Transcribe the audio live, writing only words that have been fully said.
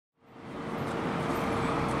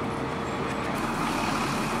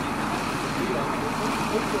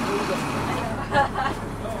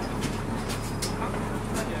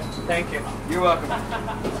Thank you. You're welcome.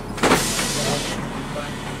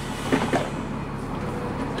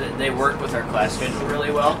 They work with our class schedule really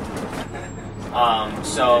well.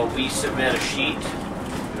 So we submit a sheet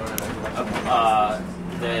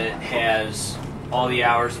that has all the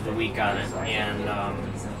hours of the week on it, and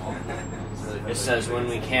it says when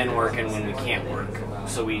we can work and when we can't work.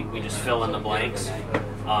 So we just fill in the blanks,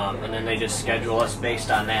 and then they just schedule us based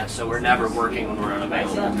on that, so we're never working when we're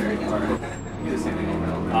unavailable.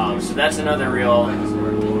 So that's another real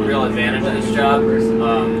advantage of this job.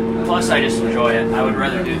 Plus I just enjoy it. I would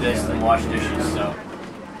rather do this than wash dishes. So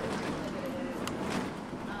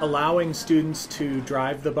allowing students to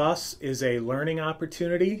drive the bus is a learning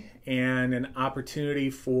opportunity and an opportunity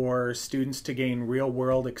for students to gain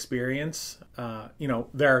real-world experience. You know,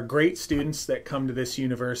 there are great students that come to this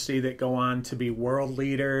university that go on to be world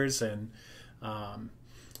leaders and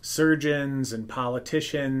surgeons and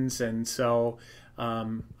politicians, and so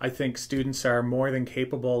I think students are more than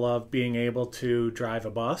capable of being able to drive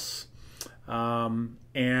a bus,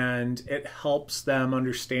 and it helps them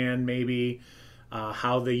understand maybe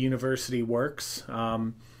how the university works.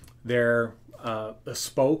 They're a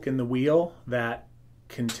spoke in the wheel that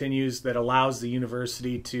allows the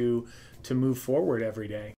university to move forward every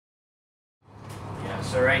day. yeah,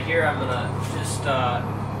 so right here I'm gonna just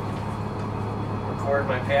record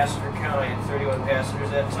my passenger count. I had 31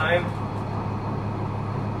 passengers that time.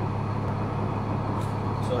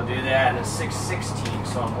 So I'll do that, and it's 6:16,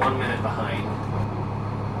 so I'm 1 minute behind.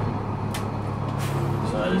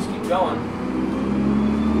 So I'll just keep going.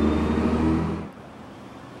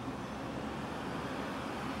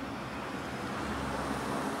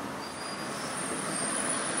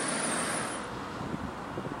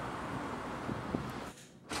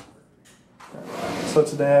 So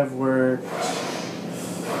today I've worked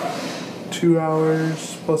 2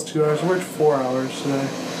 hours plus 2 hours. I worked 4 hours today,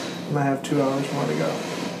 and I have 2 hours more to go.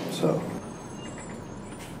 So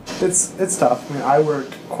it's tough. I mean, I work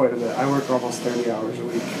quite a bit. I work almost 30 hours a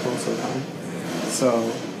week most of the time.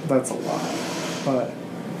 So that's a lot, but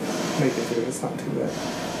make it through. It's not too bad.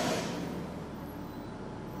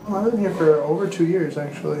 Well, I've been here for over 2 years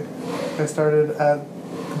actually. I started at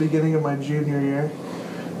the beginning of my junior year,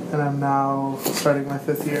 and I'm now starting my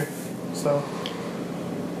 5th year, so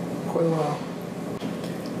quite a while.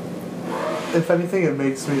 If anything, it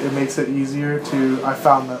makes it easier to. I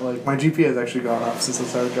found that like my GPA has actually gone up since I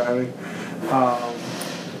started driving.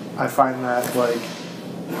 I find that like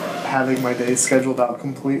having my days scheduled out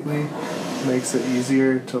completely makes it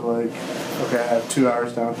easier to like, okay, I have 2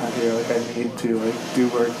 hours downtime here, like I need to like do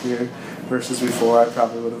work here, versus before I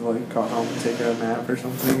probably would have like gone home and taken a nap or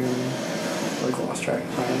something and like lost track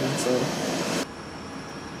of time. So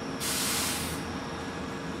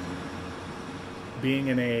being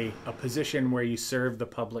in a position where you serve the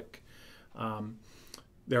public,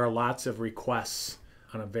 there are lots of requests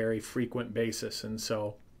on a very frequent basis, and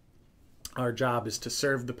so our job is to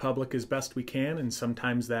serve the public as best we can, and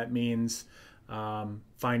sometimes that means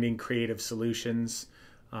finding creative solutions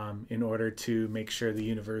in order to make sure the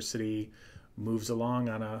university moves along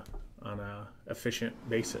on a efficient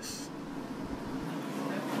basis.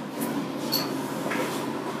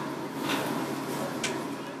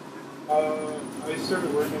 I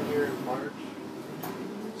started working here in March,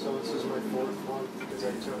 so this is my 4th month because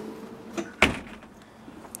I took.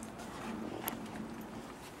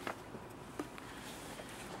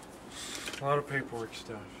 A lot of paperwork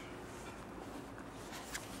stuff.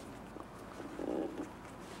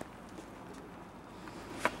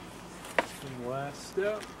 And the last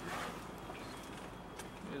step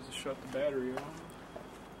is to shut the battery on.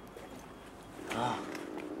 Ah.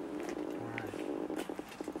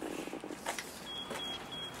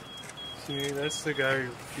 See, that's the guy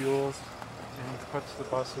who fuels and puts the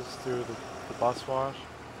buses through the bus wash.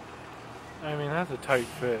 I mean, that's a tight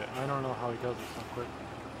fit. I don't know how he does it so quick.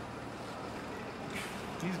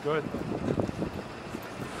 He's good.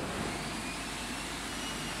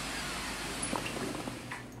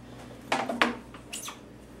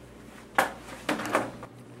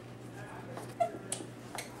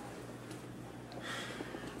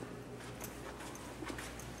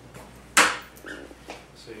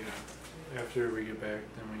 So yeah, after we get back,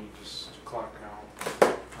 then we just clock out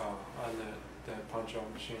on that punch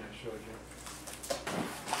out machine I showed you.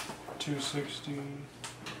 260.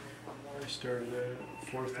 I started at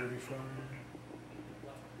 435.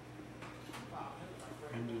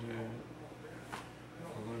 Ended at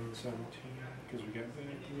 11:17 because we got back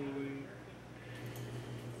a little late.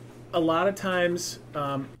 A lot of times,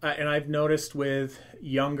 and I've noticed with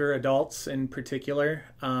younger adults in particular,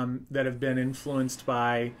 that have been influenced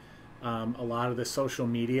by a lot of the social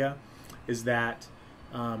media, is that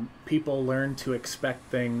people learn to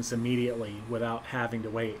expect things immediately without having to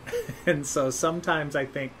wait. And so sometimes I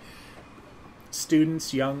think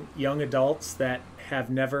students, young adults that have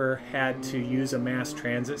never had to use a mass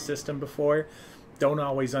transit system before, don't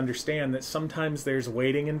always understand that sometimes there's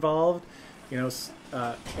waiting involved,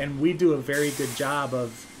 and we do a very good job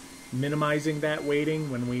of minimizing that waiting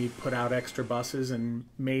when we put out extra buses, and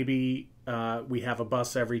maybe we have a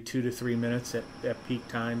bus every 2 to 3 minutes at peak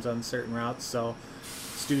times on certain routes, so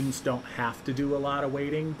students don't have to do a lot of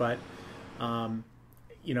waiting. But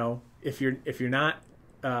if you're not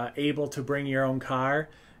able to bring your own car,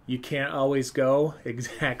 you can't always go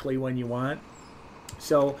exactly when you want.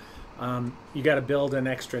 So you got to build an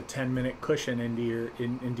extra 10-minute cushion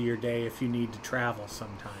into your day if you need to travel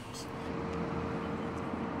sometimes.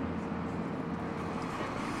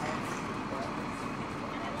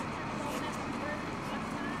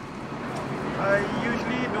 I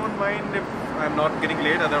usually don't mind if I'm not getting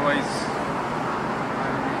late, otherwise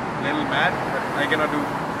I'm a little mad, but I cannot do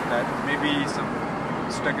that. Maybe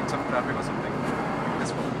stuck in some traffic or something.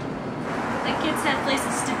 This one. Like, kids have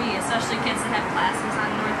places to be, especially kids that have classes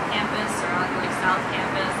on North Campus or on like South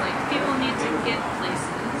Campus. Like, people need to get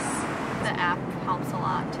places. The app helps a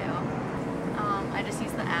lot too. I just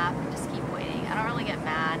use the app and just keep waiting. I don't really get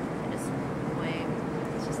mad. I just wait.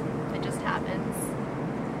 It just happens.